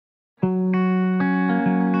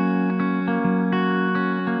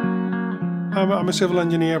I'm a civil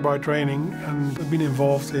engineer by training and I've been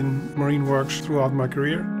involved in marine works throughout my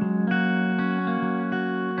career.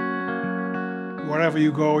 Wherever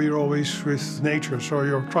you go, you're always with nature, so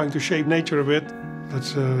you're trying to shape nature a bit.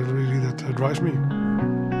 That's really that drives me.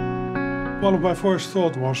 One of my first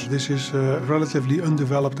thoughts was this is a relatively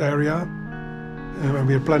undeveloped area and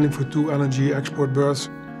we are planning for 2 LNG export berths.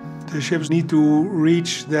 The ships need to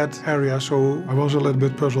reach that area, so I was a little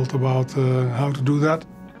bit puzzled about how to do that.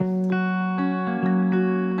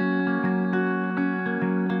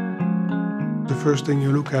 The first thing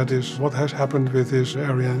you look at is what has happened with this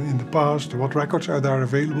area in the past, what records are there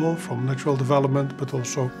available from natural development, but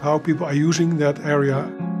also how people are using that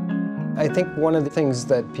area. I think one of the things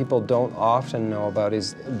that people don't often know about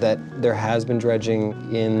is that there has been dredging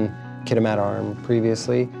in Kitimat Arm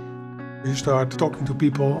previously. You start talking to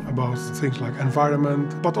people about things like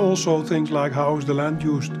environment, but also things like how is the land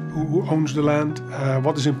used, who owns the land,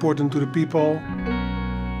 what is important to the people,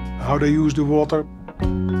 how they use the water.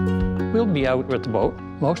 We'll be out with the boat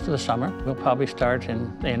most of the summer. We'll probably start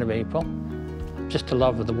in the end of April. Just the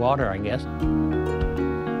love of the water, I guess.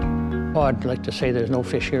 Oh, I'd like to say there's no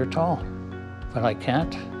fish here at all, but I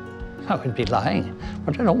can't. I would be lying.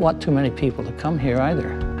 But I don't want too many people to come here either.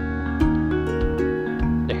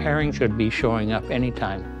 The herring should be showing up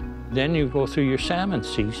anytime. Then you go through your salmon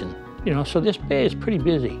season. You know, so this bay is pretty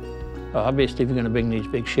busy. Obviously, if you're going to bring these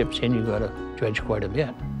big ships in, you've got to dredge quite a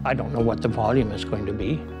bit. I don't know what the volume is going to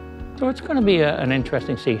be. So it's going to be an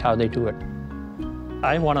interesting to see how they do it.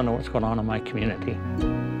 I want to know what's going on in my community.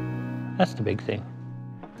 That's the big thing.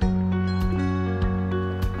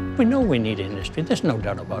 We know we need industry. There's no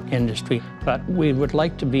doubt about industry, but we would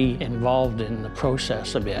like to be involved in the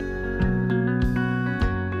process a bit.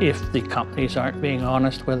 If the companies aren't being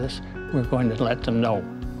honest with us, we're going to let them know.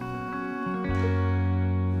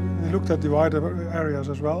 We looked at the wider areas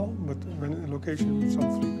as well, but when in location with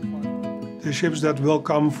some fleet. The ships that will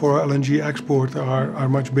come for LNG export are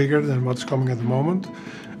much bigger than what's coming at the moment,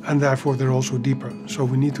 and therefore they're also deeper. So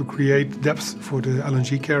we need to create depth for the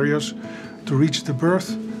LNG carriers to reach the berth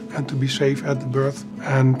and to be safe at the berth.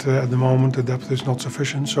 And at the moment the depth is not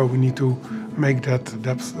sufficient, so we need to make that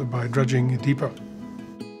depth by dredging deeper.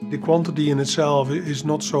 The quantity in itself is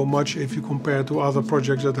not so much if you compare to other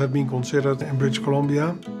projects that have been considered in British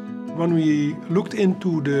Columbia. When we looked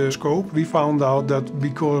into the scope, we found out that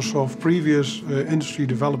because of previous industry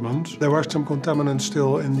development, there were some contaminants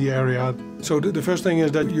still in the area. So the first thing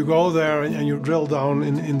is that you go there and you drill down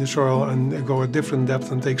in the soil and go at different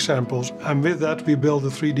depth and take samples. And with that, we build a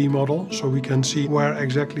 3D model so we can see where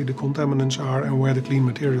exactly the contaminants are and where the clean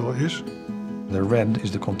material is. The red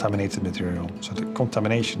is the contaminated material, so the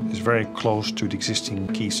contamination is very close to the existing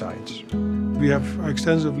quaysides. We have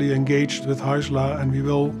extensively engaged with Huisla and we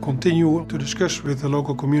will continue to discuss with the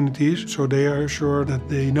local communities so they are sure that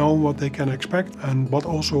they know what they can expect and what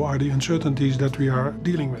also are the uncertainties that we are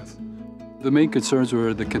dealing with. The main concerns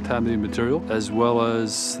were the contaminated material as well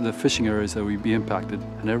as the fishing areas that would be impacted.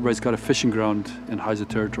 And everybody's got a fishing ground in Haida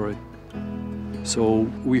territory. So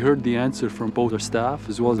we heard the answer from both our staff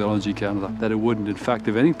as well as LNG Canada that it wouldn't. In fact,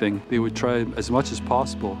 if anything, they would try as much as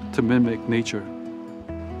possible to mimic nature.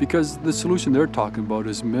 Because the solution they're talking about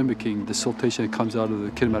is mimicking the siltation that comes out of the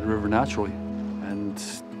Kitimat River naturally. And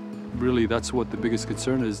really that's what the biggest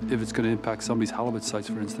concern is, if it's going to impact somebody's halibut sites,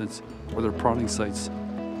 for instance, or their prawning sites.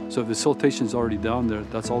 So if the siltation is already down there,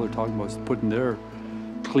 that's all they're talking about, is putting their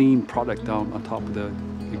clean product down on top of the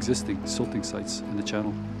existing silting sites in the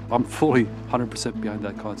channel. I'm fully 100% behind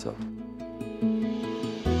that concept.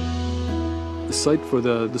 The site for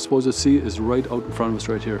the dispose of sea is right out in front of us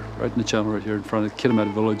right here, right in the channel right here in front of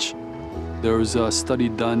Kitimat Village. There was a study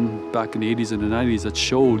done back in the 80s and the 90s that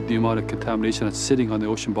showed the amount of contamination that's sitting on the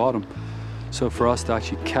ocean bottom. So for us to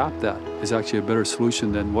actually cap that is actually a better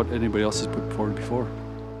solution than what anybody else has put forward before.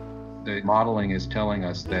 The modeling is telling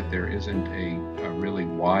us that there isn't a really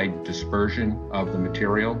wide dispersion of the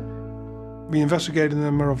material. We investigated a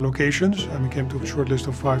number of locations and we came to a short list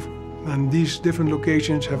of 5. And these different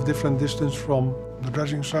locations have different distance from the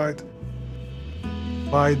dredging site.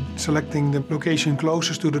 By selecting the location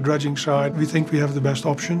closest to the dredging site, we think we have the best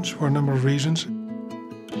options for a number of reasons.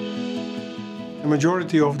 The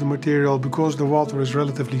majority of the material, because the water is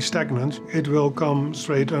relatively stagnant, it will come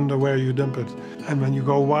straight under where you dump it. And when you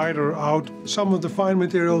go wider out, some of the fine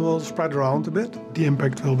material will spread around a bit. The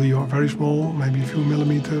impact will be very small, maybe a few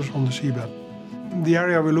millimeters on the seabed. The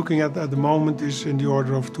area we're looking at the moment is in the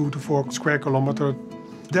order of 2 to 4 square kilometers.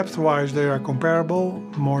 Depth-wise, they are comparable,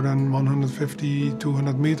 more than 150,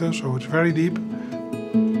 200 meters, so it's very deep.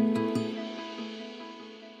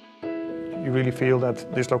 You really feel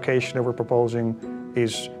that this location that we're proposing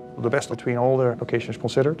is The best between all the locations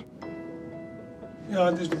considered. Yeah,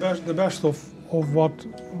 it is the best of what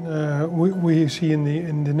we see in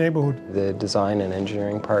the neighborhood. The design and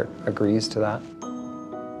engineering part agrees to that.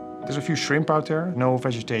 There's a few shrimp out there, no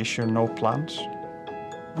vegetation, no plants.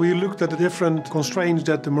 We looked at the different constraints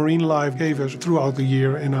that the marine life gave us throughout the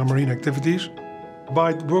year in our marine activities.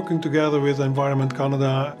 By working together with LNG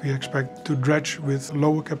Canada, we expect to dredge with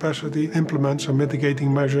lower capacity, implement some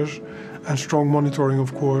mitigating measures, and strong monitoring,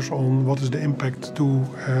 of course, on what is the impact to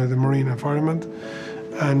the marine environment.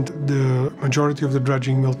 And the majority of the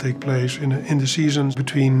dredging will take place in the seasons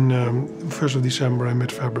between 1st of December and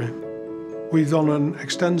mid-February. We've done an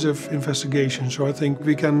extensive investigation, so I think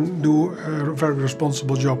we can do a very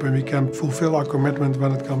responsible job and we can fulfill our commitment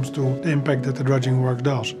when it comes to the impact that the dredging work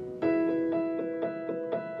does.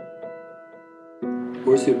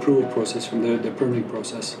 Where's the approval process from the permitting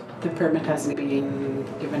process? The permit hasn't been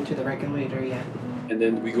given to the regulator yet. And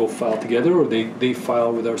then we go file together, or they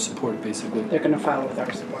file with our support, basically? They're going to file with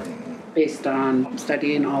our support, based on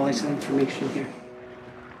studying all this information here.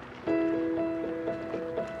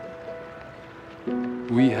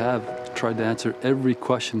 We have tried to answer every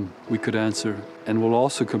question we could answer, and we'll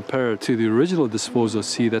also compare it to the original disposal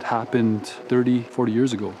sea that happened 30, 40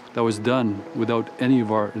 years ago. That was done without any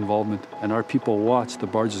of our involvement, and our people watched the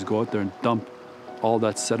barges go out there and dump all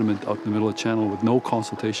that sediment out in the middle of the channel with no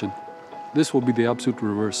consultation. This will be the absolute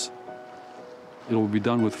reverse. It will be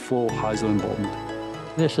done with full HISA involvement.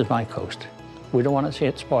 This is my coast. We don't want to see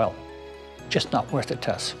it spoil. Just not worth it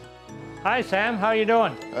to us. Hi, Sam. How you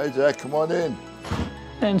doing? Hi, Jack. Come on in.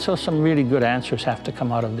 And so some really good answers have to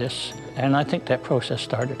come out of this. And I think that process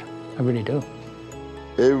started. I really do.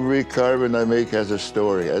 Every carving I make has a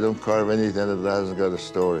story. I don't carve anything that hasn't got a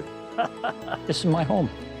story. This is my home,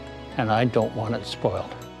 and I don't want it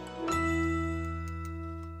spoiled.